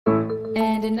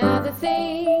And another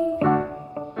thing.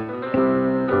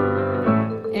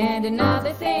 And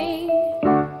another thing.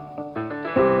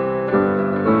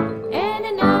 And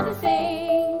another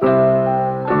thing.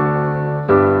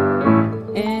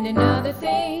 And another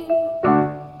thing.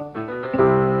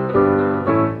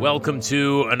 Welcome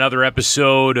to another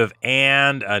episode of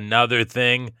And Another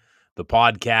Thing, the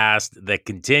podcast that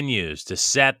continues to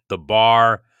set the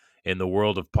bar in the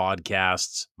world of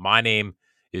podcasts. My name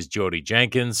is Jodie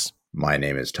Jenkins. My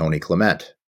name is Tony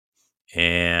Clement.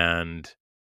 And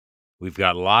we've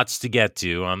got lots to get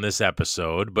to on this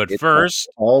episode. But It's first,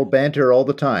 all banter all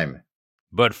the time.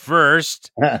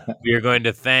 we are going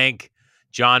to thank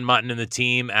John Mutton and the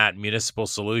team at Municipal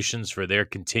Solutions for their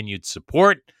continued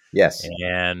support. Yes.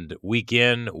 And week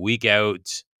in, week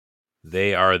out,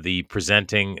 they are the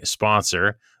presenting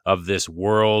sponsor of this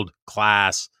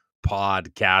world-class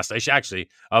podcast.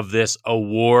 Of this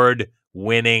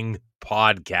award-winning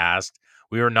podcast.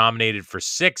 We were nominated for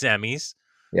 6 Emmys,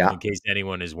 Yeah. in case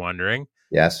anyone is wondering.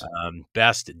 Yes.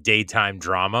 Best daytime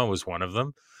drama was one of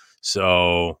them.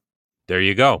 So there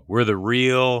you go. We're the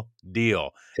real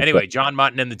deal. Anyway, John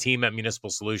Mutton and the team at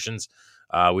Municipal Solutions,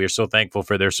 we are so thankful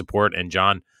for their support. And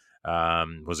John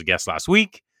was a guest last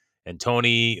week. And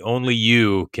Tony, only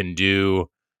you can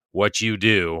do what you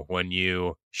do when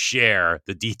you share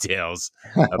the details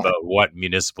about what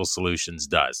Municipal Solutions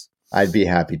does. I'd be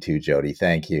happy to, Jody.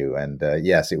 Thank you. And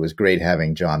yes, it was great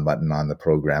having John Mutton on the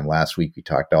program. Last week, we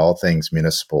talked all things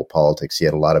municipal politics. He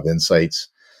had a lot of insights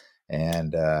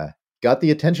and got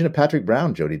the attention of Patrick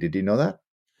Brown, Jody. Did you know that?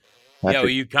 Yeah, well,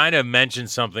 you kind of mentioned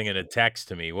something in a text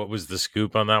to me. What was the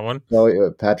scoop on that one?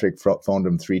 Well, Patrick phoned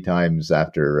him 3 times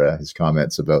after his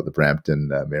comments about the Brampton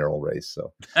mayoral race.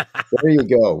 So there you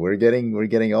go. We're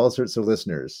getting all sorts of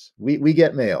listeners. We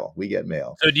get mail. We get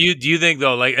mail. So do you think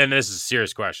though, like, and this is a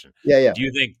serious question. Yeah. Do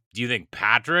you think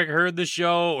Patrick heard the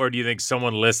show, or do you think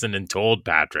someone listened and told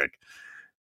Patrick?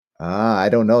 I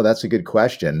don't know. That's a good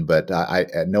question. But I,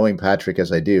 knowing Patrick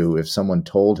as I do, if someone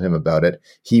told him about it,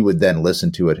 he would then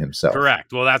listen to it himself.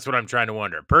 Correct. Well, that's what I'm trying to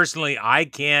wonder. Personally, I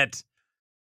can't,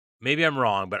 maybe I'm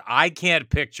wrong, but I can't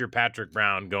picture Patrick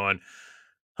Brown going,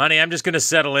 honey, I'm just going to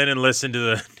settle in and listen to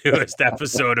the newest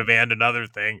episode of And Another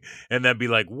Thing, and then be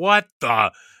like, what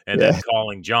the? And then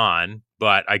calling John.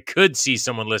 But I could see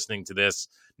someone listening to this,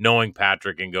 knowing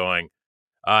Patrick and going,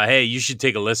 hey, you should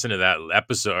take a listen to that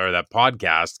episode or that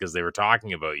podcast because they were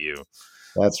talking about you.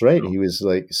 That's right. So, he was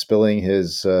like spilling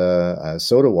his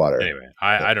soda water. Anyway,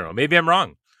 I don't know. Maybe I'm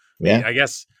wrong. Yeah. I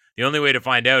guess the only way to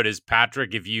find out is,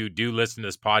 Patrick, if you do listen to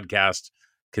this podcast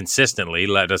consistently,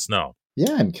 let us know.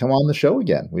 Yeah, and come on the show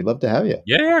again. We'd love to have you.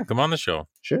 Yeah, come on the show.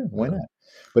 Sure, why not?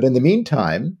 But in the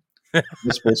meantime,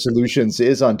 Municipal Solutions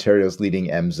is Ontario's leading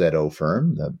MZO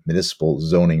firm, the municipal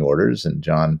zoning orders, and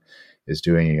John is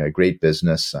doing a great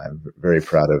business. I'm very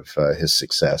proud of his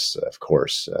success, of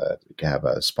course, to have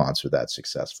a sponsor that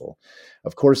successful.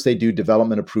 Of course, they do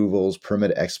development approvals,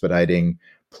 permit expediting,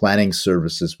 planning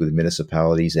services with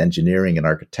municipalities, engineering and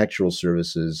architectural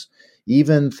services,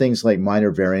 even things like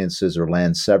minor variances or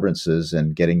land severances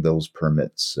and getting those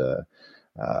permits,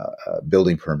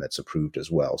 building permits approved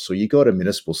as well. So you go to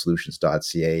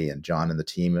municipalsolutions.ca, and John and the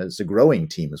team is a growing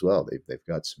team as well. They've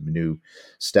got some new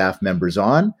staff members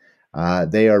on.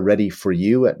 They are ready for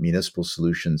you at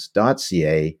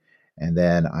municipalsolutions.ca. And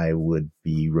then I would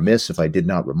be remiss if I did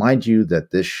not remind you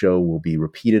that this show will be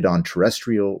repeated on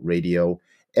terrestrial radio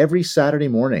every Saturday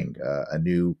morning. A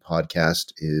new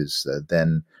podcast is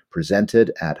then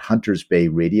presented at Hunters Bay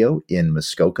Radio in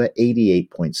Muskoka,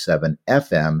 88.7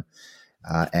 FM,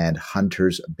 and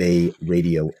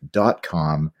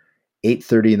huntersbayradio.com.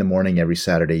 8:30 in the morning every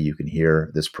Saturday, you can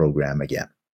hear this program again.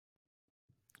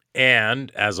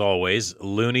 And as always,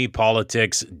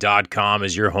 looneypolitics.com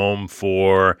is your home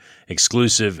for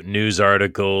exclusive news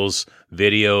articles,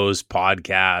 videos,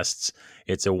 podcasts.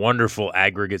 It's a wonderful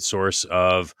aggregate source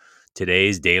of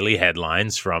today's daily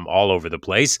headlines from all over the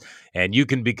place. And you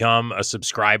can become a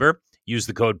subscriber. Use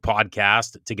the code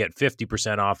podcast to get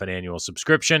 50% off an annual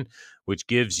subscription, which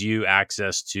gives you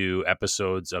access to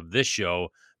episodes of this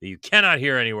show that you cannot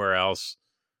hear anywhere else.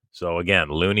 So again,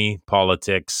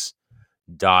 looneypolitics.com.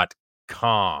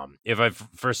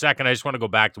 For a second, I just want to go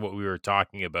back to what we were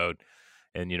talking about.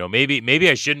 And, maybe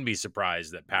I shouldn't be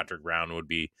surprised that Patrick Brown would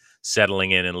be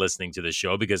settling in and listening to the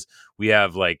show, because we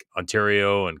have like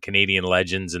Ontario and Canadian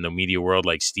legends in the media world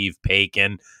like Steve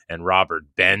Paikin and Robert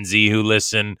Benzie who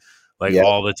listen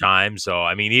all the time. So,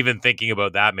 I mean, even thinking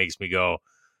about that makes me go,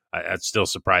 that still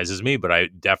surprises me, but I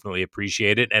definitely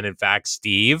appreciate it. And in fact,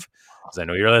 Steve, because I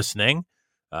know you're listening,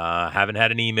 haven't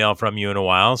had an email from you in a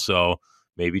while. So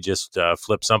maybe just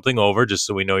flip something over just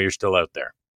so we know you're still out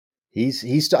there.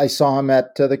 I saw him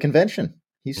at the convention.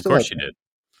 He's Of still out course you there. did.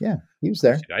 Yeah, he was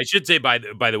there. I should say, by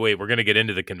the way, we're going to get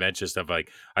into the convention stuff. Like,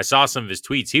 I saw some of his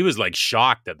tweets. He was like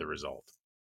shocked at the result.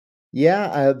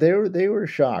 Yeah, they were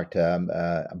shocked.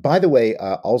 By the way,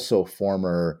 also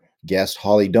former guest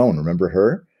Holly Doan, remember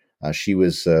her? She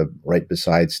was right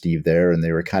beside Steve there, and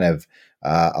they were kind of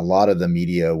a lot of the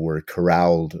media were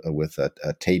corralled with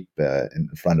a tape in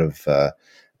front of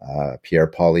Pierre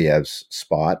Poilievre's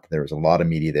spot. There was a lot of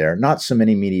media there. Not so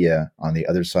many media on the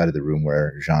other side of the room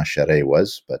where Jean Charest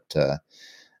was, but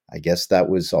I guess that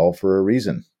was all for a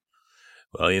reason.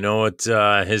 Well, you know what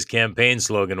his campaign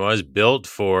slogan was? Built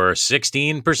for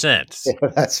 16%. Yeah,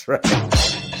 that's right.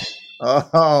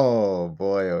 Oh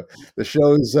boy, the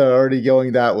show's already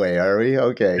going that way, are we?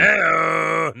 Okay.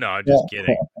 No, I'm Yeah. just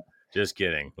kidding. Just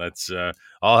kidding. Let's.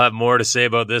 I'll have more to say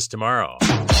about this tomorrow.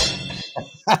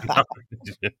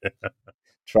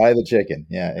 Try the chicken.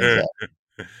 Yeah, exactly.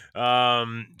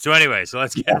 So anyway,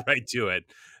 let's get right to it.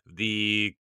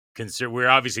 We're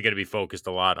obviously going to be focused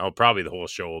a lot. Probably the whole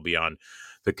show will be on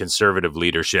the conservative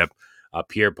leadership.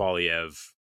 Pierre Poilievre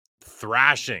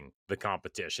thrashing the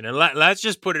competition, and let's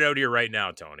just put it out here right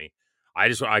now, Tony.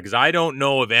 Because I don't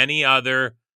know of any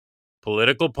other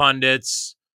political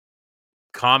pundits,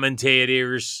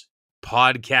 commentators,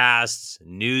 podcasts,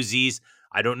 newsies.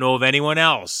 I don't know of anyone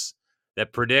else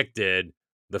that predicted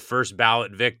the first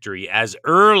ballot victory as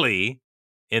early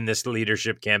in this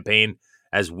leadership campaign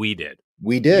as we did.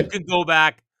 We You did. could go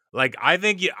back. Like, I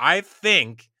think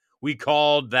we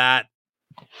called that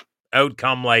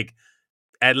outcome like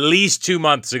at least 2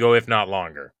 months ago, if not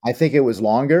longer. I think it was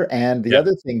longer. And the Yeah.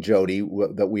 other thing,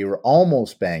 Jodie, that we were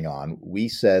almost bang on, we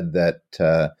said that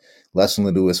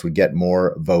Leslie Lewis would get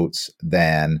more votes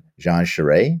than Jean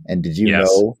Charest. And did you Yes.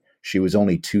 know she was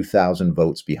only 2,000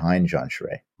 votes behind Jean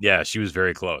Charest? Yeah, she was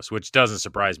very close, which doesn't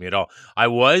surprise me at all. I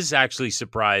was actually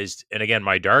surprised, and again,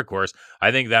 my dark horse,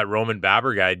 I think that Roman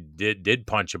Baber guy did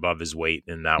punch above his weight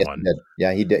in that Yes, one. he did.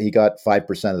 Yeah, he did. He got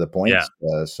 5% of the points.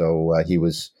 So he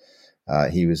was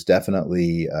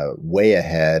definitely way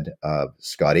ahead of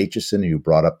Scott Aitchison, who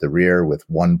brought up the rear with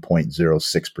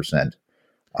 1.06%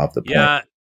 of the points. Yeah,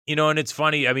 and it's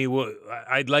funny. I mean,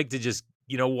 I'd like to just,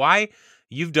 why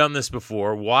you've done this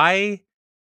before. Why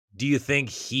do you think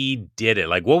he did it?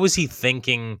 Like, what was he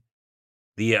thinking?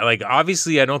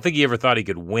 Obviously, I don't think he ever thought he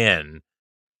could win.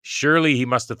 Surely he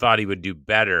must have thought he would do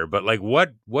better. But like,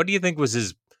 what do you think was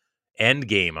his end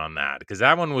game on that? Because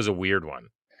that one was a weird one.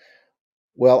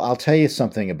 Well, I'll tell you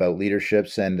something about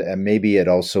leaderships, and maybe it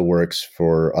also works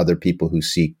for other people who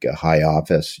seek a high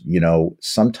office.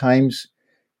 Sometimes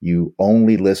you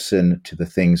only listen to the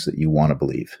things that you want to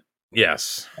believe.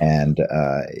 Yes. And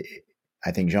I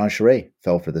think Jean Charest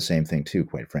fell for the same thing too,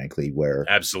 quite frankly, where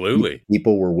Absolutely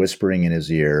people were whispering in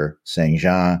his ear, saying,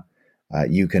 "Jean,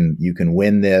 you can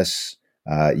win this.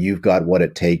 You've got what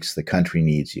it takes. The country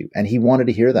needs you." And he wanted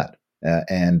to hear that.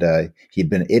 And he'd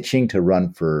been itching to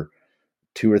run for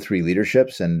 2 or 3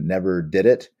 leaderships and never did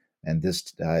it. And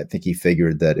this, I think he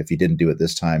figured that if he didn't do it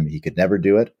this time, he could never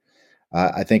do it.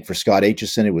 I think for Scott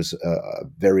Aitchison, it was a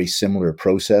very similar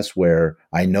process where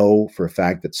I know for a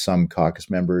fact that some caucus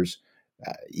members,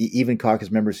 even caucus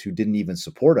members who didn't even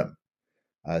support him,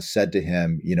 said to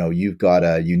him, you've got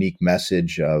a unique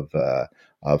message of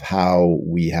how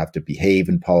we have to behave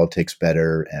in politics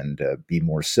better and be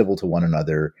more civil to one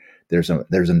another.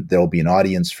 There'll be an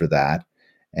audience for that.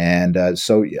 And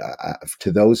so to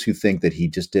those who think that he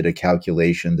just did a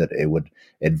calculation that it would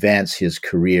advance his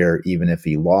career even if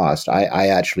he lost, I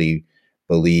actually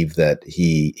believe that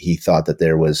he thought that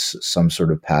there was some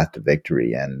sort of path to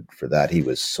victory. And for that, he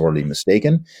was sorely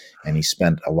mistaken. And he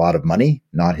spent a lot of money,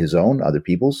 not his own, other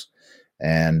people's.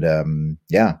 And all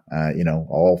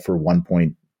for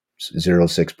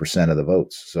 1.06% of the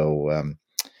votes. So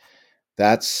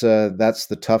that's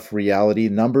the tough reality.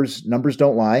 Numbers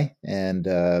don't lie. And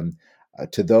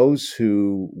to those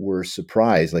who were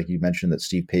surprised, like you mentioned that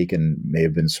Steve Paikin may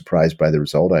have been surprised by the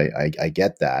result, I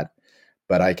get that.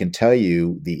 But I can tell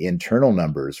you the internal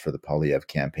numbers for the Poilievre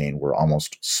campaign were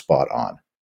almost spot on.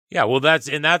 Yeah, well, that's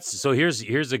so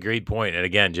here's a great point. And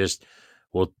again, just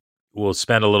we'll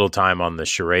spend a little time on the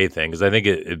Charest thing because I think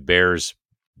it bears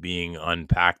being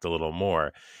unpacked a little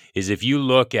more. Is if you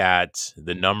look at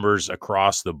the numbers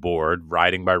across the board,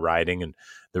 riding by riding, and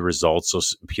the results. So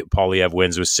Poilievre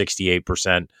wins with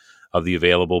 68% of the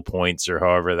available points, or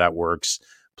however that works.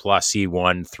 Plus, he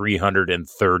won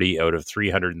 330 out of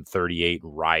 338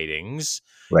 ridings.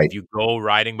 Right. If you go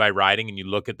riding by riding and you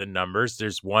look at the numbers,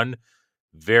 there's one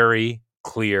very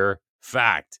clear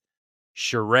fact.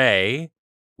 Charest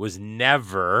was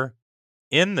never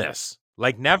in this.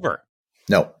 Like never.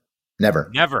 No, never.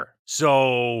 Never.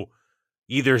 So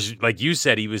either, like you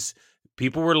said,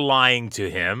 people were lying to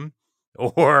him,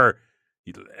 or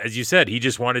as you said, he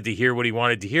just wanted to hear what he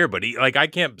wanted to hear. But I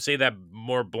can't say that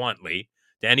more bluntly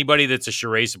to anybody that's a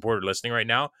Charest supporter listening right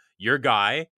now. Your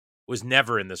guy was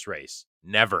never in this race.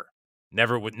 Never.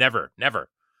 Never.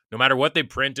 No matter what they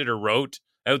printed or wrote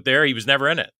out there, he was never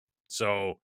in it.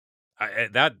 So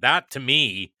that to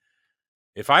me,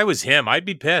 if I was him, I'd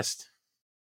be pissed.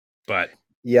 But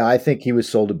yeah, I think he was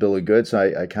sold a bill of goods.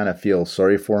 I kind of feel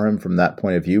sorry for him from that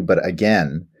point of view. But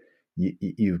again,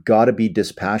 you've got to be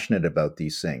dispassionate about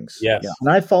these things. yes, Yeah,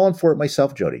 and I've fallen for it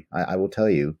myself, Jody. I will tell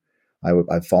you,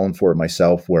 I've fallen for it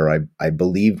myself, where I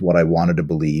believed what I wanted to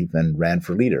believe and ran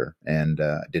for leader, and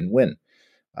didn't win.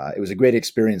 It was a great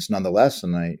experience nonetheless,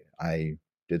 and I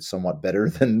did somewhat better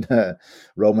than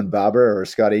Roman Baber or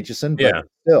Scott Aitchison, but yeah,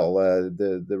 still,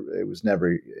 it was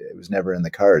never in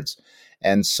the cards.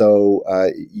 And so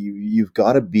you've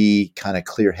got to be kind of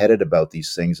clear headed about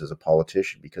these things as a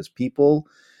politician, because people,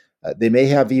 they may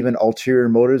have even ulterior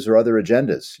motives or other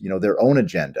agendas, their own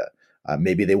agenda.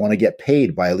 Maybe they want to get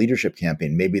paid by a leadership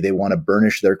campaign. Maybe they want to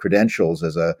burnish their credentials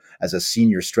as a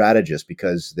senior strategist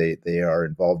because they are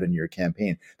involved in your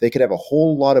campaign. They could have a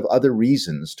whole lot of other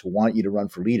reasons to want you to run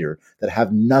for leader that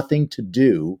have nothing to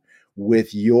do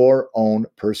with your own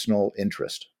personal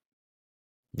interest.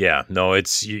 yeah. No,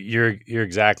 you're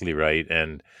exactly right,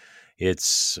 and it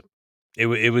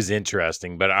was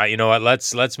interesting. But you know what?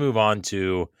 Let's move on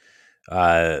to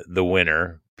the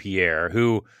winner, Pierre,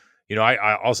 who,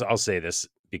 I'll say this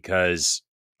because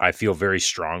I feel very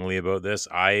strongly about this.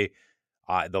 The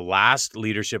last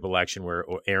leadership election where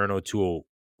Aaron O'Toole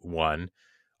won,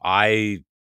 I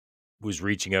was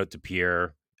reaching out to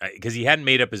Pierre because he hadn't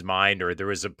made up his mind, or there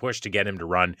was a push to get him to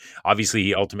run. Obviously,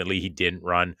 he didn't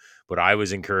run, but I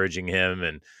was encouraging him,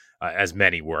 and as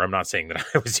many were. I'm not saying that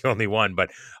I was the only one, but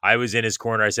I was in his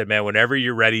corner. I said, "Man, whenever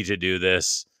you're ready to do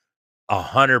this,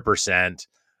 100%."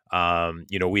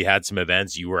 We had some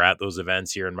events. You were at those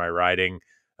events here in my riding,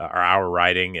 or our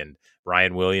riding, and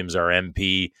Brian Williams, our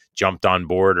MP, jumped on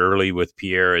board early with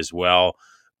Pierre as well.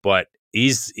 But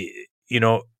he's,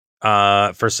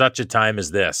 for such a time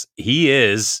as this, he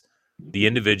is the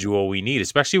individual we need,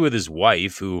 especially with his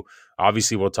wife, who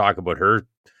obviously we'll talk about her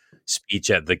speech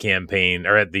at the campaign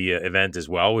or at the event as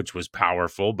well, which was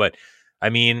powerful. But I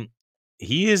mean,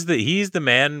 he's the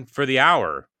man for the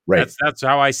hour. Right. That's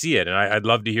how I see it, and I'd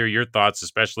love to hear your thoughts,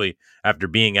 especially after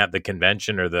being at the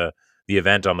convention or the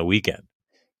event on the weekend.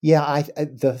 Yeah,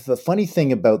 the funny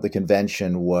thing about the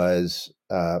convention was,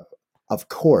 of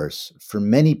course, for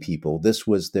many people, this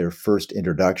was their first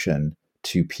introduction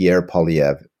to Pierre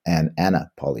Poilievre and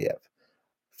Anna Poilievre.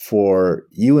 For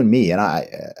you and me, and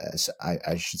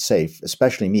I should say,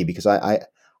 especially me, because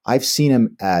I've seen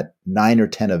him at 9 or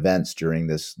 10 events during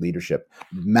this leadership,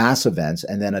 mass events,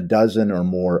 and then a dozen or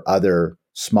more other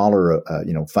smaller,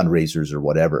 fundraisers or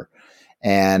whatever,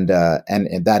 and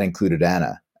that included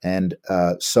Anna. And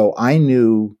so I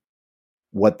knew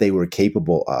what they were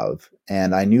capable of,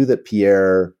 and I knew that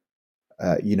Pierre,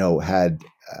 had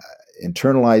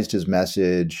internalized his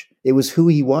message. It was who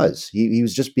he was. He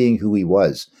was just being who he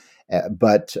was.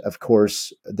 But of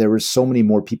course, there were so many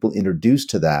more people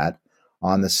introduced to that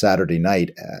on the Saturday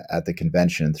night at the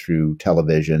convention through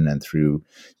television and through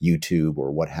YouTube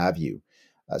or what have you.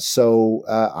 So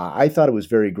I thought it was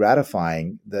very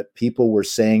gratifying that people were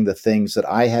saying the things that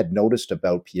I had noticed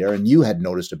about Pierre and you had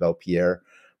noticed about Pierre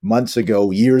months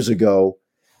ago, years ago.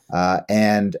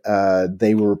 And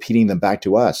they were repeating them back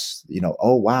to us.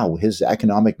 Oh, wow, his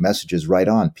economic message is right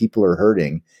on. People are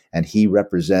hurting, and he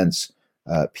represents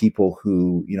people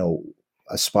who,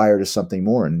 aspire to something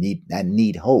more and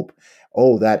need hope.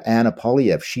 Oh, that Anna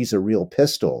Poilievre, she's a real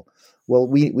pistol. Well,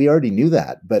 we already knew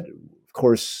that, but of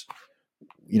course,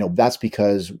 that's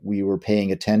because we were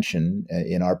paying attention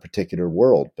in our particular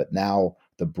world. But now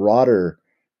the broader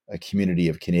community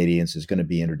of Canadians is going to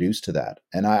be introduced to that.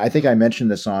 And I think I mentioned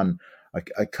this on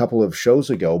a couple of shows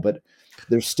ago, but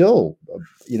there's still,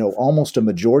 almost a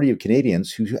majority of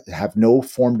Canadians who have no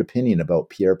formed opinion about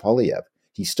Pierre Poilievre.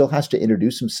 He still has to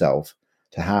introduce himself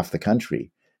to half the country.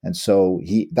 And so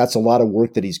that's a lot of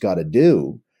work that he's got to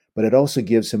do, but it also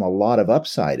gives him a lot of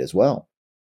upside as well.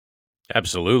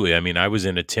 Absolutely. I mean, I was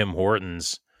in a Tim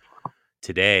Hortons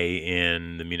today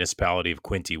in the municipality of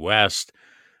Quinte West,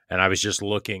 and I was just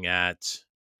looking at.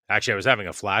 Actually, I was having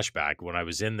a flashback when I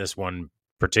was in this one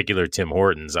particular Tim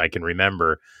Hortons. I can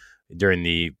remember during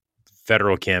the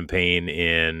federal campaign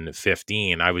in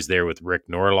 2015, I was there with Rick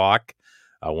Norlock,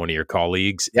 one of your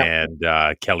colleagues, Yep.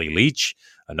 and Kelly Leach,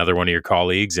 another one of your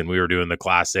colleagues, and we were doing the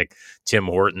classic Tim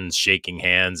Hortons shaking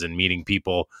hands and meeting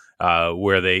people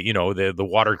where they, the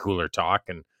water cooler talk,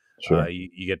 and Sure.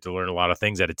 you get to learn a lot of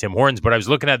things out of Tim Hortons. But I was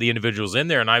looking at the individuals in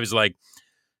there, and I was like,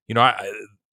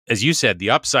 as you said, the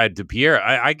upside to Pierre,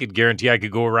 I could guarantee I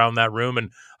could go around that room,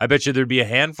 and I bet you there'd be a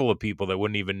handful of people that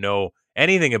wouldn't even know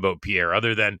anything about Pierre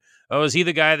other than, oh, is he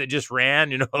the guy that just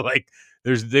ran? Like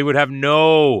they would have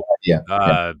no Yeah.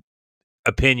 uh,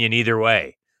 opinion either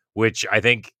way, which I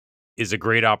think is a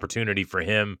great opportunity for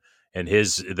him and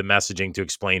the messaging to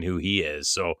explain who he is.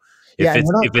 So Yeah, if and it's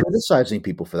we're not if it's criticizing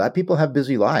people for that. People have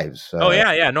busy lives. oh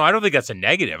yeah, no, I don't think that's a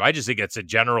negative. I just think it's a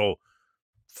general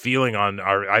feeling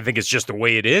I think it's just the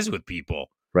way it is with people.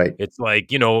 Right. It's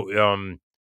like,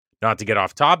 not to get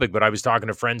off topic, but I was talking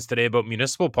to friends today about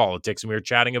municipal politics, and we were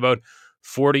chatting about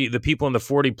the people in the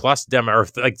 40 plus demo, or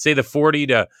like say the 40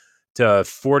 to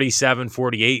 47,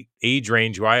 48 age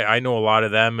range, who I know a lot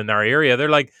of them in our area. They're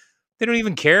like, they don't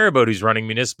even care about who's running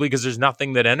municipally because there's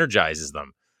nothing that energizes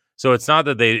them. So it's not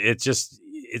that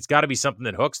it's got to be something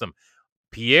that hooks them.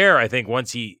 Pierre, I think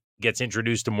once he gets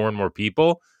introduced to more and more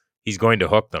people, he's going to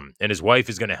hook them. And his wife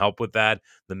is going to help with that.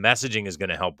 The messaging is going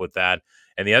to help with that.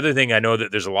 And the other thing, I know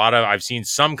that I've seen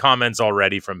some comments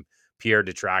already from Pierre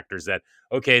detractors that,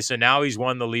 okay, so now he's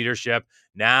won the leadership.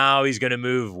 Now he's going to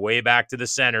move way back to the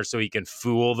center so he can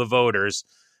fool the voters.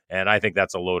 And I think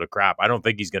that's a load of crap. I don't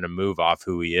think he's going to move off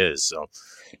who he is. So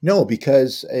No,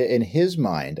 because in his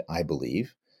mind, I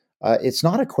believe, it's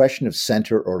not a question of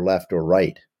center or left or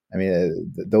right. I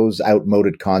mean, those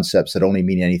outmoded concepts that only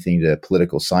mean anything to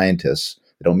political scientists,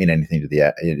 they don't mean anything to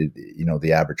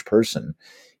the average person.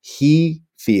 He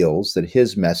feels that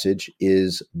his message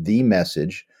is the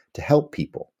message to help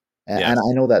people. yes. And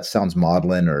I know that sounds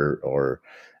maudlin or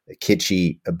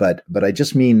kitschy, but I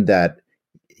just mean that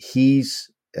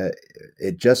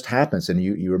it just happens, and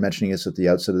you were mentioning this at the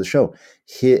outset of the show.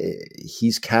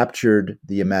 He's captured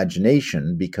the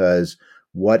imagination because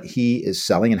what he is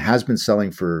selling and has been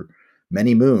selling for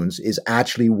many moons is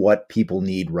actually what people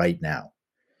need right now.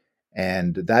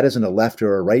 And that isn't a left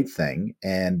or a right thing.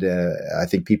 And I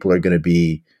think people are going to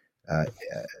be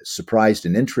surprised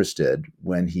and interested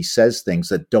when he says things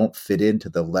that don't fit into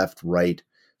the left-right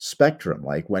spectrum.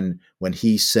 Like when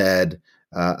he said,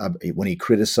 when he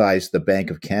criticized the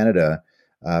Bank of Canada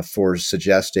for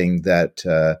suggesting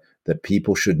that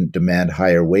people shouldn't demand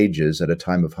higher wages at a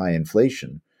time of high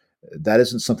inflation. That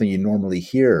isn't something you normally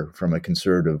hear from a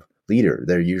conservative leader.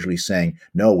 They're usually saying,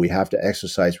 no, we have to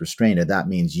exercise restraint, and that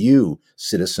means you,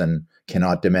 citizen,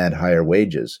 cannot demand higher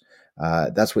wages.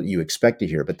 That's what you expect to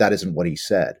hear, but that isn't what he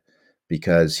said,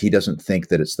 because he doesn't think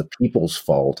that it's the people's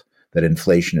fault that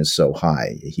inflation is so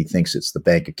high. He thinks it's the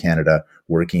Bank of Canada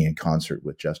working in concert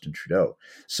with Justin Trudeau.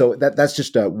 So that's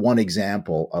just one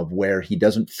example of where he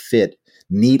doesn't fit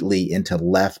neatly into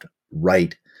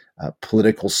left-right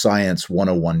political science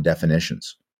 101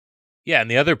 definitions. Yeah,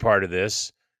 and the other part of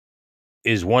this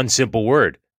is one simple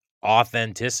word: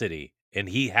 authenticity. And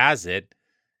he has it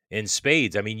in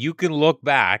spades. I mean, you can look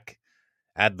back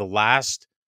at the last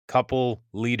couple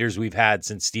leaders we've had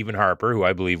since Stephen Harper, who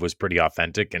I believe was pretty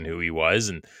authentic in who he was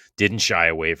and didn't shy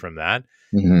away from that.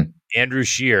 Mm-hmm. Andrew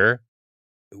Scheer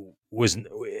wasn't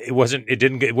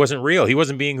real. He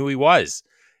wasn't being who he was.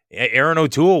 Aaron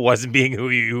O'Toole wasn't being who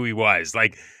he was.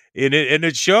 Like, and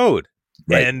it showed.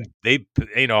 Right. And they,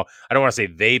 I don't want to say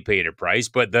they paid a price,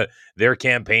 but their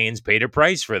campaigns paid a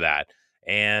price for that.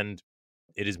 And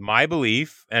it is my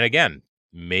belief, and again,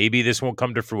 maybe this won't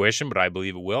come to fruition, but I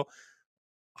believe it will.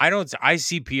 I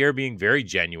see Pierre being very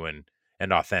genuine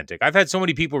and authentic. I've had so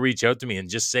many people reach out to me and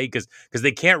just say, because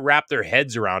they can't wrap their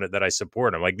heads around it, that I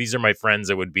support them. Like, these are my friends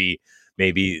that would be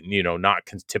maybe, not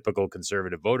typical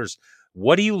conservative voters.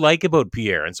 What do you like about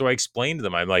Pierre? And so I explained to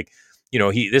them, I'm like,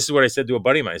 this is what I said to a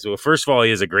buddy of mine. So first of all, he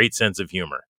has a great sense of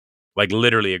humor, like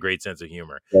literally a great sense of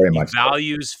humor. Very He much so.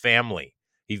 values family.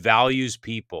 He values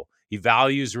people. He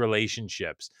values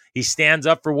relationships. He stands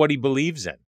up for what he believes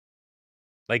in.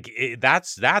 Like,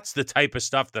 that's the type of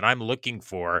stuff that I'm looking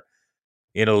for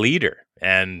in a leader.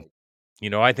 And,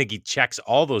 I think he checks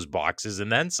all those boxes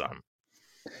and then some.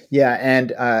 Yeah,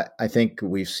 and I think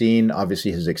we've seen,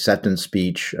 obviously, his acceptance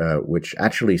speech, which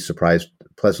actually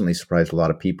pleasantly surprised a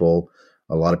lot of people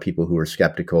who were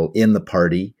skeptical in the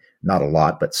party. Not a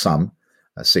lot, but some,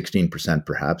 16%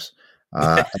 perhaps.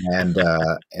 And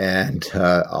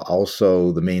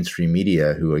also the mainstream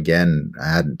media, who, again,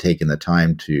 hadn't taken the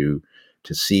time to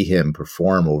see him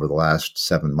perform over the last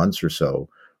 7 months or so,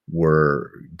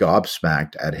 were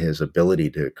gobsmacked at his ability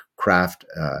to craft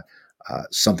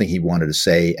something he wanted to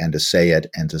say, and to say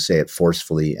it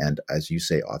forcefully, and, as you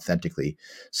say, authentically.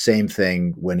 Same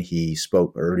thing when he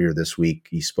spoke earlier this week.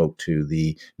 He spoke to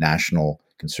the National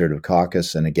Conservative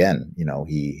Caucus, and again,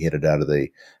 he hit it out of the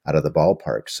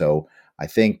ballpark. So I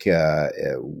think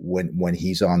when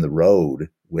he's on the road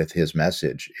with his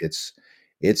message,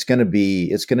 it's going to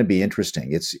be interesting.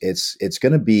 It's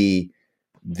going to be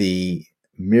the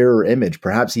mirror image,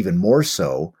 perhaps even more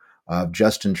so, of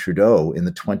Justin Trudeau in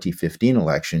the 2015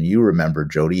 election. You remember,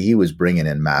 Jodie, he was bringing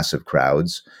in massive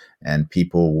crowds, and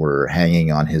people were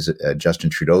hanging on his Justin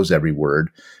Trudeau's every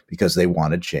word because they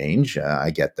wanted change. I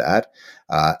get that.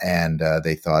 And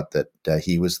they thought that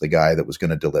he was the guy that was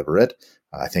going to deliver it.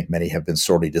 I think many have been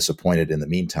sorely disappointed in the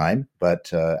meantime,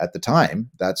 but at the time,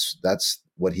 that's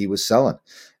what he was selling.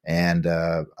 And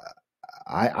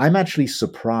I'm actually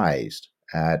surprised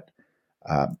at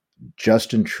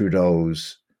Justin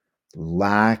Trudeau's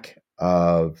lack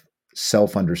of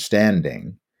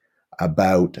self-understanding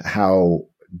about how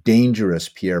dangerous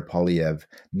Pierre Poilievre,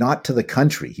 not to the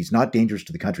country, he's not dangerous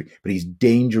to the country, but he's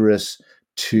dangerous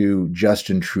to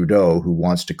Justin Trudeau, who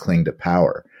wants to cling to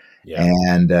power. Yeah.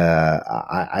 And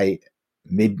I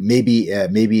maybe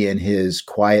in his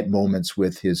quiet moments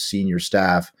with his senior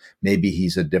staff, maybe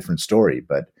he's a different story.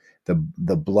 But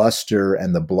the bluster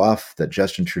and the bluff that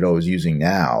Justin Trudeau is using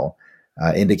now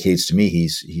indicates to me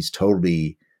he's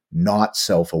totally not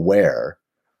self-aware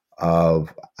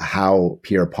of how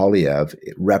Pierre Poilievre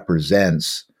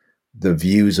represents the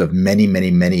views of many,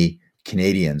 many, many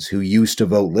Canadians who used to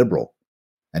vote Liberal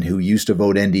and who used to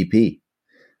vote NDP.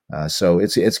 So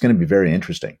it's going to be very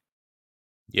interesting.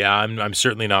 Yeah, I'm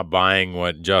certainly not buying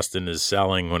what Justin is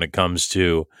selling when it comes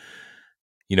to,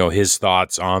 his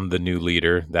thoughts on the new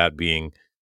leader, that being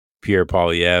Pierre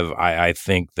Poilievre. I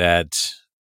think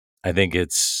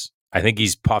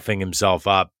he's puffing himself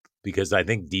up, because I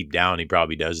think deep down he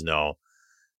probably does know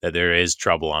that there is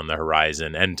trouble on the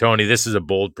horizon. And Tony, this is a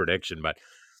bold prediction, but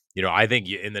I think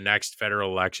in the next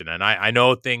federal election, and I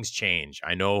know things change.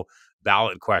 I know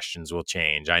ballot questions will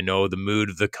change. I know the mood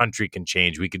of the country can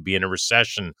change. We could be in a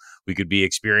recession. We could be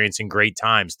experiencing great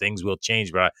times. Things will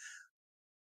change. But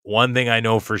one thing I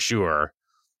know for sure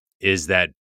is that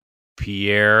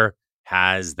Pierre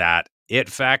has that it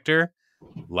factor,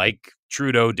 like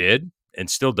Trudeau did and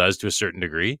still does to a certain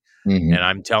degree. Mm-hmm. And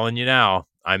I'm telling you now,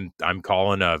 I'm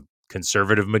calling a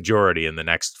conservative majority in the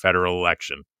next federal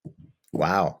election.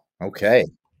 Wow. Okay.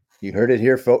 You heard it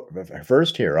here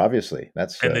first here, obviously.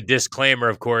 That's And the disclaimer,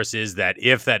 of course, is that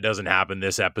if that doesn't happen,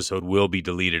 this episode will be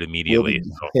deleted immediately.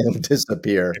 It'll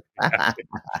disappear.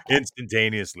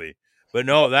 Instantaneously. But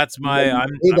no, that's I'm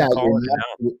calling it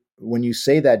now. When you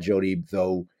say that, Jodie,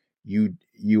 though,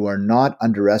 you are not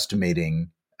underestimating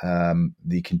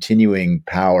the continuing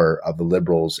power of the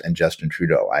Liberals and Justin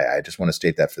Trudeau. I just want to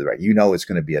state that for the record. It's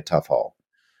going to be a tough haul.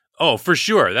 Oh, for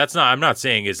sure. I'm not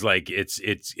saying it's like it's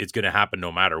going to happen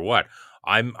no matter what.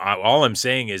 All I'm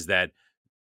saying is that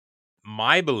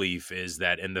my belief is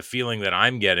that, and the feeling that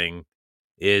I'm getting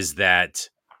is that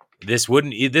this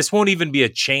won't even be a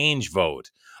change vote.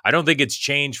 I don't think it's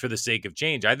change for the sake of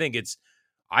change. I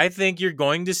think you're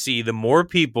going to see the more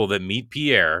people that meet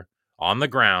Pierre on the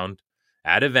ground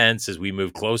at events as we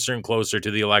move closer and closer to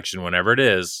the election, whenever it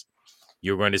is.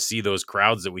 You're going to see those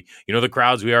crowds that the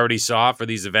crowds we already saw for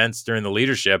these events during the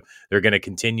leadership, they're going to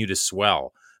continue to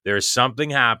swell. There's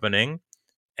something happening,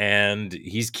 and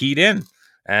he's keyed in.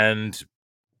 And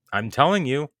I'm telling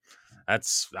you,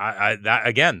 that's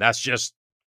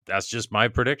just my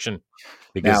prediction.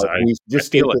 Because now, we just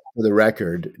stated for the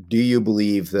record, do you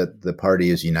believe that the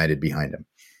party is united behind him?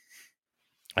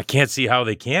 I can't see how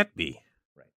they can't be.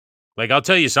 Right. Like, I'll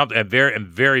tell you something. I'm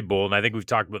very bold, and I think we've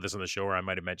talked about this on the show, or I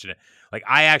might have mentioned it. Like,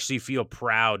 I actually feel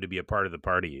proud to be a part of the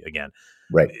party again.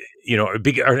 Right.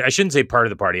 Or I shouldn't say part of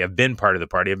the party. I've been part of the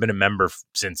party. I've been a member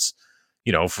since,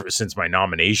 since my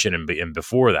nomination and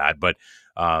before that, but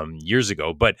years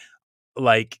ago. But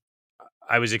like,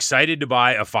 I was excited to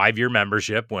buy a 5-year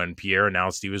membership when Pierre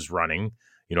announced he was running.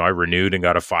 I renewed and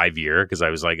got a 5-year because I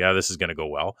was like, this is going to go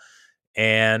well.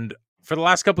 And for the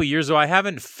last couple of years, though, I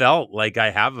haven't felt like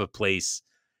I have a place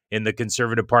in the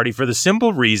Conservative Party, for the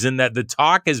simple reason that the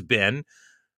talk has been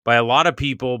by a lot of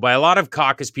people, by a lot of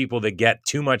caucus people that get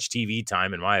too much TV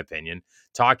time, in my opinion,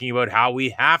 talking about how we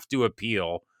have to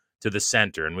appeal to the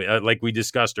center. And we, like we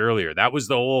discussed earlier, that was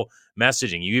the whole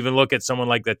messaging. You even look at someone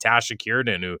like Natasha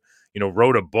Kiernan, who,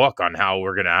 wrote a book on how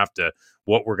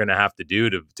what we're going to have to do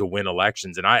to win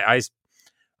elections. And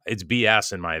it's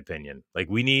BS, in my opinion. Like,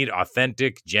 we need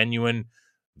authentic, genuine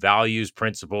values,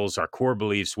 principles, our core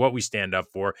beliefs, what we stand up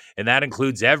for. And that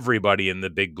includes everybody in the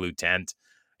big blue tent.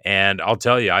 And I'll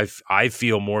tell you, I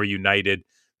feel more united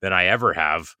than I ever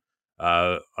have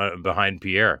behind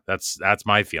Pierre. That's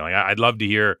my feeling. I'd love to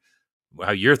hear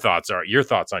how your thoughts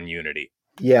on unity.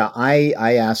 Yeah, I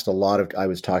asked a lot of I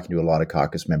was talking to a lot of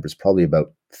caucus members, probably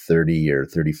about 30 or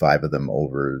 35 of them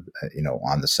over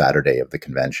on the Saturday of the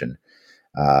convention,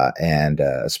 and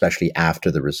especially after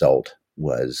the result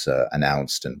was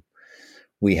announced, and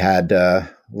we had a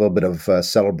little bit of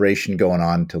celebration going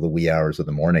on till the wee hours of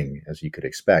the morning, as you could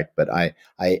expect. But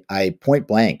I point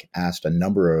blank asked a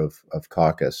number of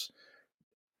caucus,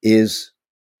 is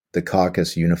the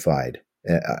caucus unified?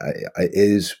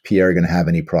 Is Pierre going to have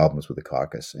any problems with the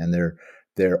caucus? And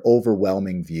their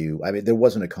overwhelming view. I mean, there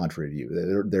wasn't a contrary view.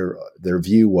 Their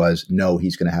view was no.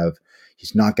 He's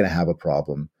not going to have a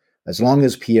problem as long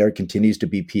as Pierre continues to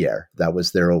be Pierre. That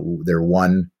was their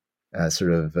one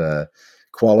sort of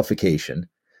qualification.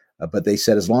 But they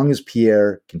said as long as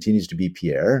Pierre continues to be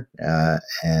Pierre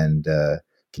and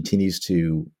continues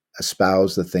to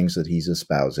espouse the things that he's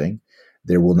espousing,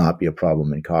 there will not be a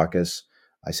problem in caucus.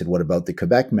 I said, what about the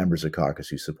Quebec members of caucus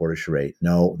who support a charade?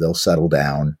 No, they'll settle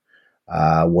down.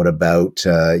 What about,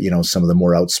 some of the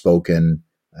more outspoken,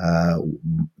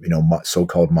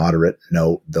 so-called moderate?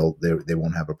 No, they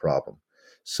won't have a problem.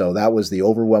 So that was the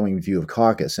overwhelming view of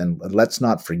caucus. And let's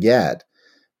not forget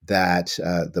that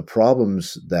the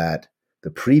problems that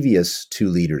the previous two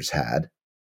leaders had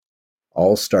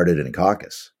all started in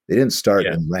caucus. They didn't start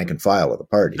in rank and file of the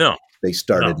party. No. They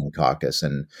started in caucus,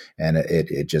 and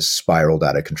it just spiraled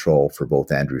out of control for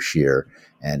both Andrew Scheer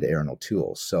and Aaron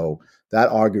O'Toole. So that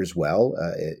augurs well.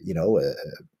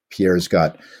 Pierre's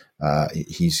got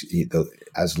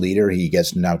as leader, he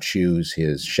gets to now choose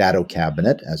his shadow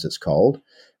cabinet, as it's called,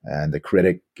 and the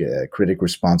critic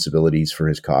responsibilities for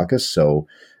his caucus. So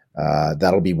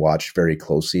that'll be watched very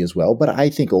closely as well. But I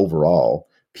think overall,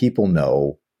 people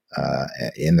know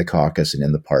in the caucus and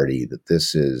in the party that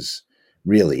this is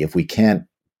really, if we can't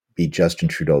beat Justin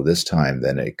Trudeau this time,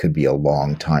 then it could be a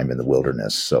long time in the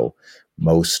wilderness. So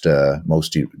most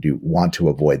do want to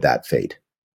avoid that fate.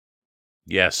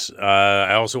 Yes.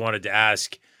 I also wanted to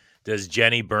ask, does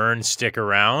Jenny Byrne stick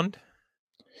around?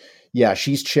 Yeah,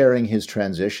 she's chairing his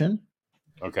transition.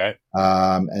 Okay.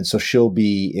 And so she'll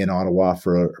be in Ottawa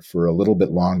for a little bit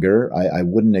longer. I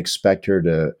wouldn't expect her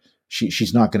to.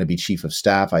 She's not going to be chief of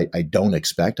staff. I don't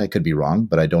expect. I could be wrong,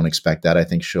 but I don't expect that. I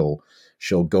think she'll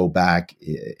go back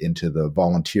into the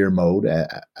volunteer mode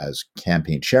as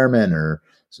campaign chairman or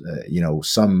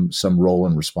some role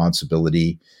and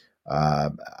responsibility.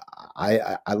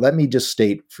 Let me just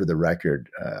state for the record.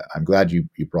 I'm glad you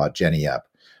brought Jenny up.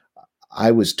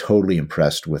 I was totally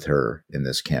impressed with her in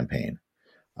this campaign.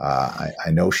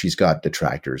 I know she's got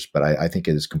detractors, but I think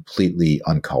it is completely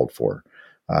uncalled for.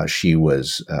 She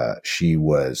worked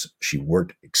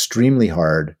extremely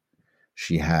hard.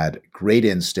 She had great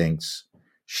instincts.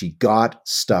 She got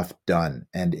stuff done,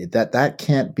 and that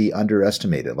can't be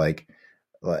underestimated. Like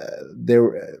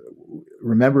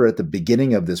remember at the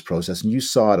beginning of this process, and you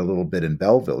saw it a little bit in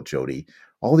Belleville, Jodie.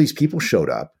 All these people showed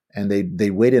up, and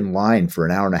they waited in line for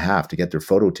an hour and a half to get their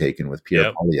photo taken with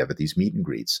Pierre Poilievre at these meet and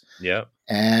greets. Yeah.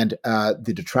 And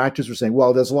the detractors were saying,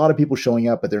 well, there's a lot of people showing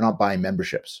up, but they're not buying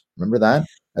memberships. Remember that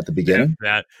at the beginning?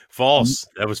 False.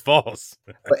 That was false.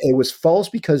 But it was false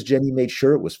because Jenny made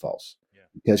sure it was false. Yeah.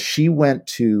 Because she went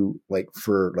to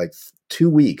for 2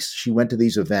 weeks, she went to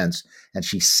these events and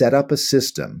she set up a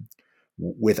system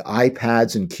with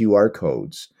iPads and QR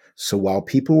codes. So while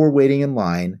people were waiting in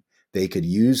line, they could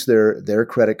use their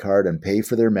credit card and pay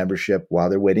for their membership while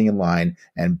they're waiting in line,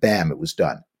 and bam, it was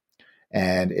done.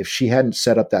 And if she hadn't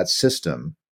set up that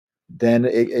system, then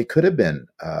it could have been,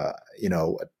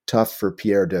 tough for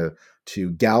Pierre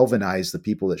to galvanize the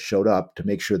people that showed up to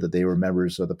make sure that they were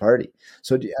members of the party.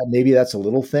 So maybe that's a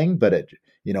little thing, but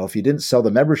if you didn't sell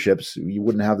the memberships, you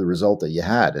wouldn't have the result that you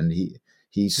had. And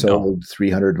he sold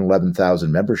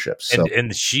 311,000 memberships. So.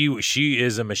 And she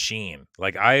is a machine.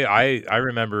 Like I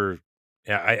remember,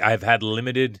 I've had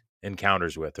limited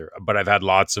encounters with her, but I've had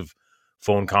lots of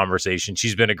phone conversations.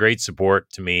 She's been a great support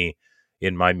to me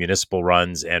in my municipal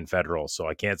runs and federal.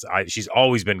 So she's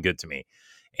always been good to me.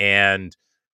 And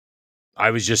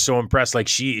I was just so impressed. Like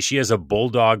she has a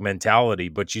bulldog mentality,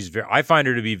 but I find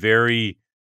her to be very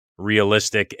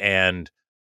realistic and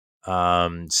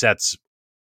sets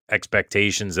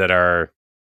expectations that are,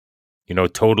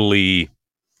 totally,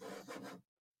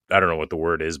 I don't know what the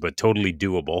word is, but totally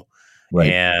doable.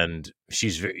 Right. And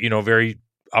she's, very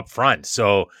upfront.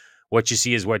 So what you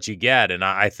see is what you get. And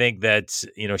I think that,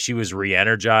 she was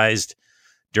re-energized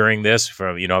during this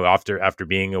from, after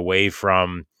being away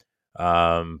from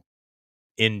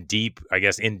in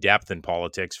depth in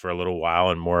politics for a little while,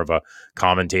 and more of a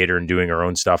commentator and doing her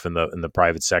own stuff in the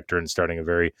private sector and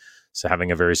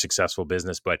having a very successful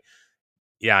business. But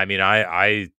yeah, I mean,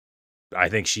 I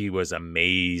think she was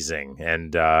amazing,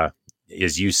 and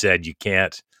as you said, you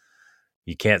can't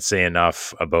say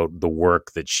enough about the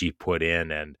work that she put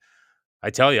in. And I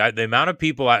tell you, the amount of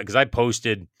people, because I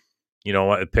posted,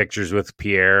 pictures with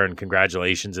Pierre and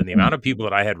congratulations, and the amount of people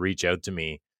that I had reach out to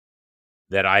me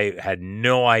that I had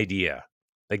no idea.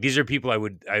 Like, these are people I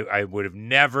would have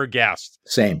never guessed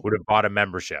Same. would have bought a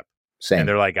membership. And Same.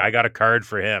 they're like, I got a card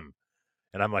for him.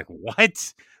 And I'm like,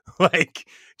 what? Like,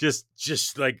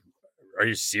 just like, are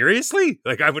you seriously?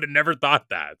 Like, I would have never thought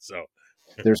that. So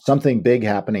There's something big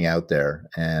happening out there,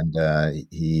 and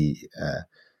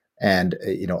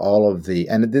all of the,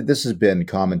 and this has been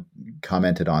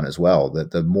commented on as well,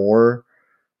 that the more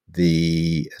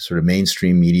the sort of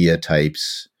mainstream media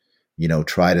types,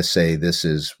 try to say this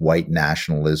is white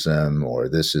nationalism, or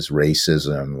this is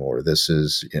racism, or this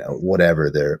is,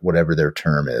 whatever their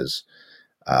term is,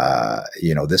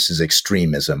 this is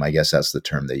extremism. I guess that's the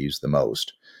term they use the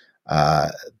most.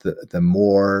 The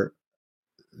more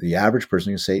the average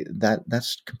person can say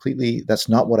that's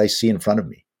not what I see in front of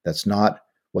me. That's not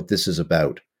what this is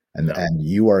about. And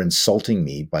you are insulting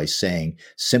me by saying,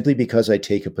 simply because I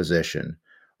take a position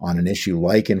on an issue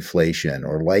like inflation,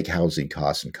 or like housing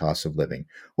costs and costs of living,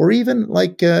 or even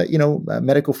like,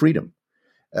 medical freedom,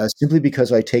 simply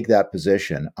because I take that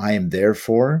position, I am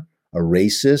therefore a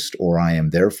racist, or I am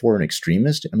therefore an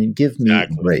extremist. I mean, give me a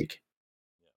break.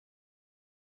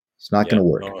 It's not going to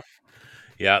work.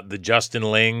 Yeah, the Justin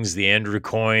Lings, the Andrew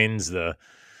Coynes, the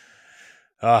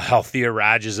Althea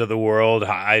Rages of the world.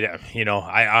 I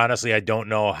honestly, I don't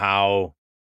know how.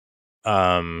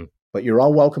 But you're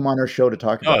all welcome on our show to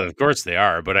talk about. Oh, of course they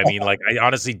are. But I mean, like, I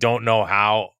honestly don't know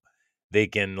how they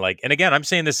can, like. And again, I'm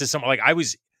saying this is something like I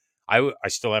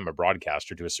still am a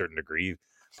broadcaster to a certain degree,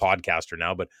 podcaster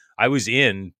now, but I was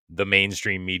in the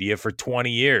mainstream media for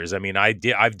 20 years. I mean,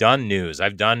 I've done news,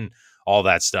 I've done all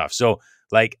that stuff. So,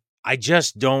 like, I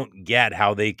just don't get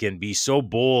how they can be so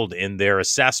bold in their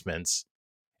assessments,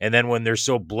 and then when they're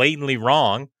so blatantly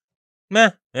wrong, meh,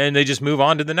 and they just move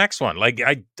on to the next one. Like,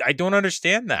 I don't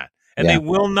understand that. And they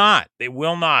will not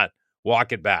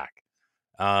walk it back.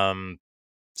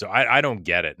 So I don't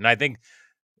get it. And I think,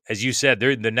 as you said,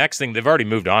 they're the next thing, they've already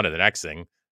moved on to the next thing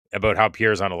about how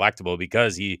Pierre's unelectable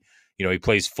because he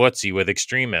plays footsie with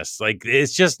extremists. Like,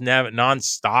 it's just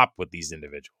nonstop with these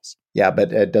individuals. Yeah,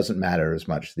 but it doesn't matter as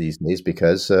much these days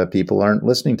because people aren't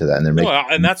listening to that, and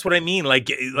and that's what I mean.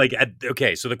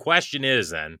 Okay, so the question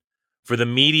is then, for the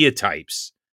media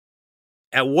types,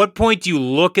 at what point do you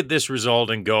look at this result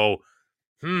and go,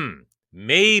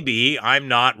 maybe I'm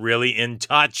not really in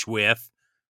touch with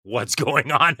what's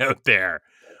going on out there?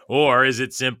 Or is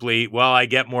it simply, well, I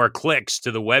get more clicks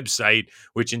to the website,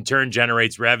 which in turn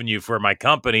generates revenue for my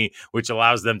company, which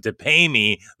allows them to pay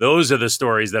me. Those are the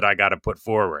stories that I got to put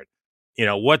forward.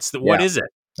 What is it?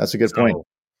 That's a good point.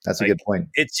 That's a good point.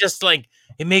 It's just like,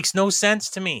 it makes no sense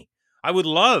to me. I would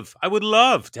love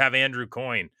to have Andrew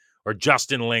Coyne or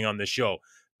Justin Ling on the show.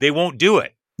 They won't do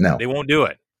it. No, they won't do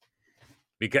it.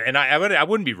 Because, and I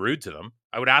wouldn't be rude to them.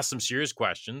 I would ask them serious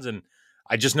questions, and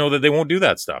I just know that they won't do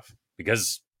that stuff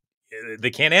because they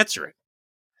can't answer it.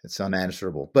 It's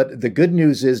unanswerable. But the good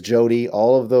news is, Jodie,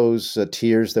 all of those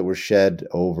tears that were shed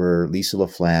over Lisa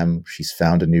Laflamme, she's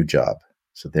found a new job.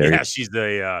 So she's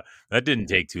that didn't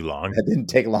take too long. That didn't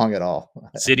take long at all.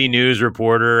 City News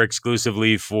reporter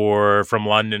exclusively from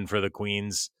London for the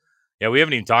Queen's. Yeah, we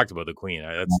haven't even talked about the Queen.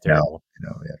 That's terrible.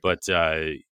 No, yeah. But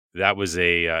that was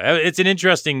it's an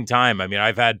interesting time. I mean,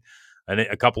 I've had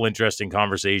a couple interesting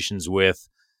conversations with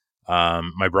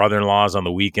my brother-in-laws on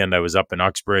the weekend. I was up in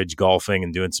Uxbridge golfing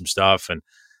and doing some stuff, and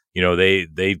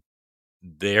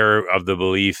they're of the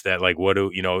belief that, like,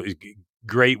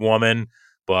 great woman,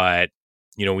 but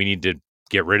we need to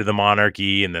get rid of the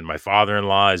monarchy. And then my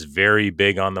father-in-law is very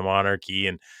big on the monarchy,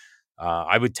 and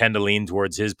I would tend to lean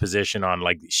towards his position on,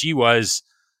 like, she was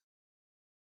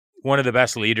one of the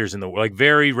best leaders in the world, like,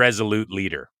 very resolute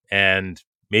leader, and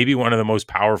maybe one of the most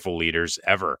powerful leaders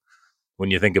ever when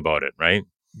you think about it, right?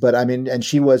 But I mean, and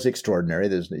she was extraordinary.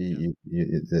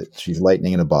 She's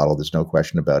lightning in a bottle. There's no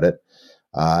question about it.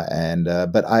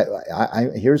 But I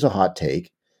here's a hot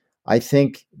take. I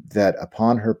think that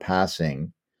upon her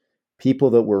passing, people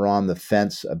that were on the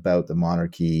fence about the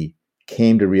monarchy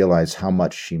came to realize how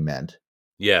much she meant.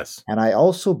 Yes. And I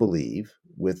also believe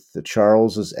with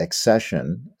Charles's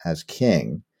accession as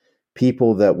king,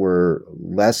 people that were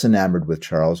less enamored with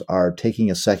Charles are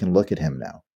taking a second look at him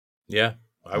now. Yeah,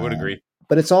 I would agree.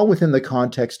 But it's all within the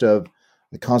context of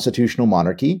the constitutional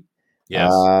monarchy,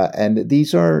 Yes. and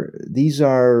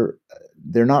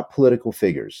they're not political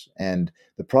figures. And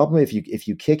the problem, if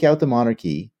you kick out the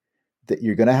monarchy, that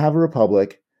you're going to have a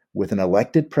republic with an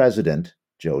elected president,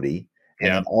 Jody, and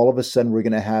Yeah. then all of a sudden we're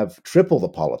going to have triple the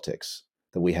politics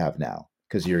that we have now,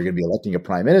 because you're going to be electing a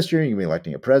prime minister, you're going to be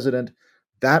electing a president.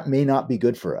 That may not be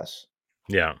good for us.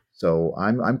 Yeah. So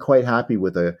I'm quite happy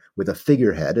with a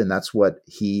figurehead, and that's what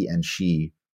he and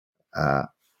she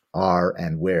are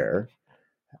and wear.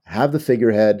 Have the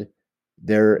figurehead.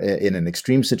 They're in an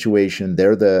extreme situation.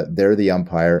 They're the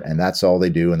umpire, and that's all they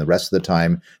do. And the rest of the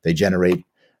time, they generate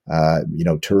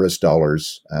tourist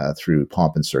dollars through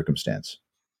pomp and circumstance.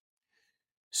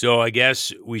 So I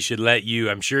guess we should let you.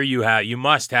 I'm sure you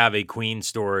must have a Queen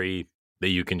story that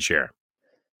you can share.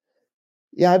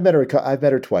 Yeah, I've met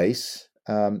her twice.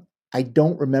 I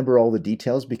don't remember all the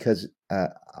details because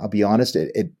I'll be honest,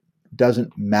 it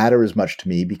doesn't matter as much to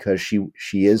me because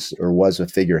she is or was a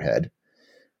figurehead.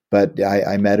 But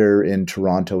I met her in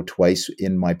Toronto twice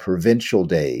in my provincial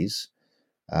days,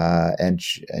 and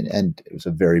it was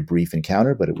a very brief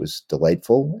encounter, but it was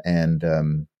delightful. And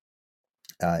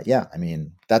yeah, I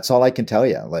mean, that's all I can tell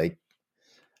you. Like,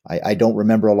 I don't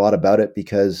remember a lot about it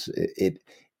because it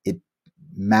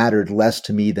mattered less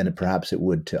to me than perhaps it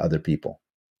would to other people.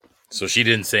 So she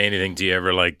didn't say anything to you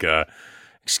ever like,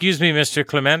 excuse me, Mr.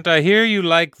 Clement, I hear you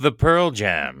like the Pearl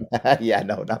Jam. Yeah,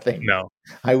 no, nothing. No.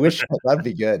 I wish that'd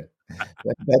be good.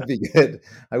 That'd be good.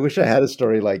 I wish I had a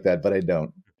story like that, but I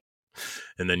don't.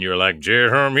 And then you're like,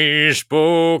 Jeremy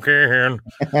spoken.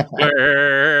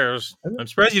 Yes. I'm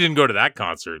surprised you didn't go to that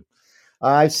concert.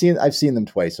 I've seen them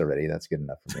twice already. That's good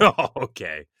enough for me. Oh,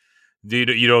 okay.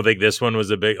 You don't think this one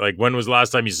was a big, like, when was the last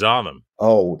time you saw them?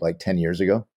 Oh, like 10 years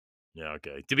ago. Yeah,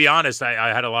 okay. To be honest,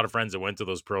 I had a lot of friends that went to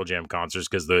those Pearl Jam concerts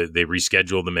because they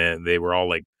rescheduled them and they were all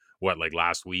like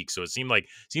last week. So it seemed like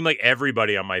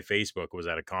everybody on my Facebook was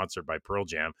at a concert by Pearl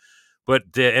Jam. But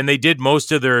and they did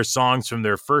most of their songs from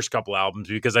their first couple albums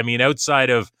because I mean, outside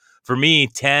of, for me,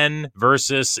 10,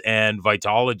 Versus, and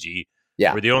Vitology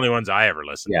Yeah, were the only ones I ever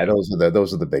listened yeah, to. those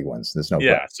are the big ones. There's no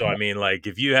Yeah, question. so I mean, like,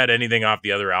 if you had anything off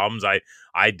the other albums, I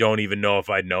don't even know if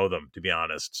I'd know them, to be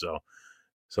honest.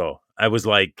 So I was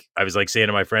like saying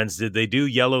to my friends, did they do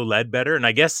Yellow Ledbetter? And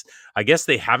I guess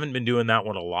they haven't been doing that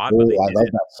one a lot, but Oh, they I did love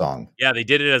it. that song. Yeah, they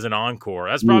did it as an encore.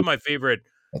 That's Ooh, probably my favorite.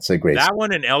 that's a great That song.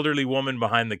 one and Elderly Woman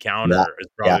Behind the Yeah, Counter is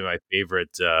yeah, probably my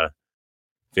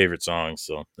favorite songs.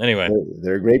 So anyway,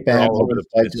 they're a great they're band. all over the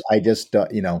place. I just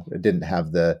didn't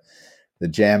have the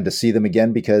jam to see them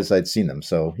again because I'd seen them.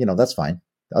 So that's fine.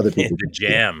 Other people The can see it.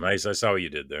 jam. I saw what you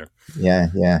did there. Yeah,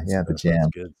 the That's jam.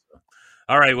 good.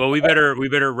 All right. Well, we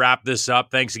better wrap this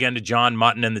up. Thanks again to John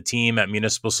Mutton and the team at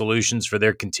Municipal Solutions for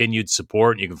their continued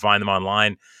support. You can find them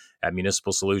online at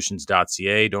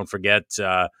municipalsolutions.ca. Don't forget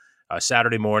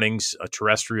Saturday mornings, a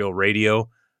terrestrial radio,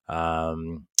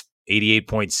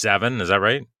 88.7. Is that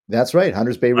right? That's right.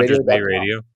 Hunters Bay HuntersBayRadio.com.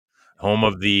 Radio, home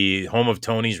of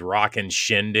Tony's Rockin'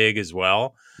 Shindig as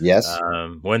well. Yes.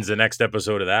 When's the next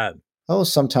episode of that? Oh,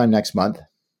 sometime next month.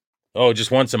 Oh,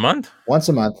 just once a month? Once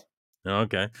a month.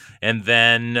 Okay. And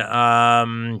then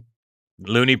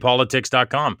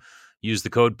looneypolitics.com. Use the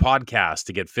code podcast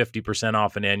to get 50%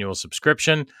 off an annual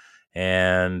subscription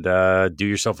and do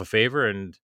yourself a favor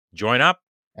and join up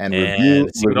And and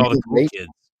see what all the cool kids.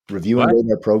 Review and rate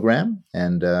our program.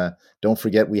 And don't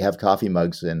forget we have coffee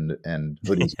mugs and hoodies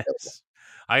available. Yes.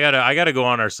 I gotta go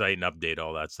on our site and update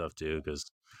all that stuff too,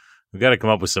 because we got to come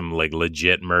up with some like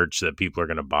legit merch that people are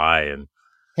gonna buy. And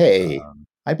Hey,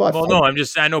 I bought. well, no, I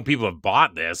know people have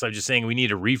bought this. I'm just saying we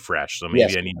need a refresh. So maybe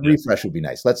Yes, I need a to refresh would be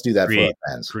nice. Let's do that for our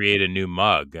fans. create a new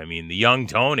mug. I mean, the Young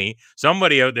Tony.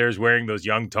 Somebody out there is wearing those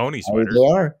Young Tony Oh, sweaters,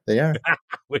 they are.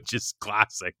 which is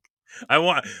classic.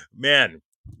 Man,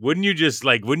 wouldn't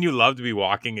you love to be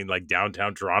walking in like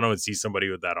downtown Toronto and see somebody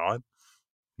with that on?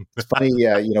 It's funny,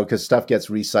 because stuff gets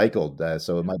recycled.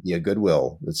 So it might be a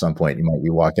Goodwill at some point. You might be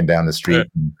walking down the street.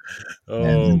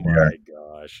 Oh my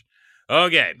gosh.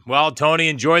 Okay. Well, Tony,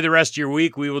 enjoy the rest of your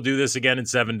week. We will do this again in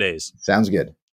 7 days. Sounds good.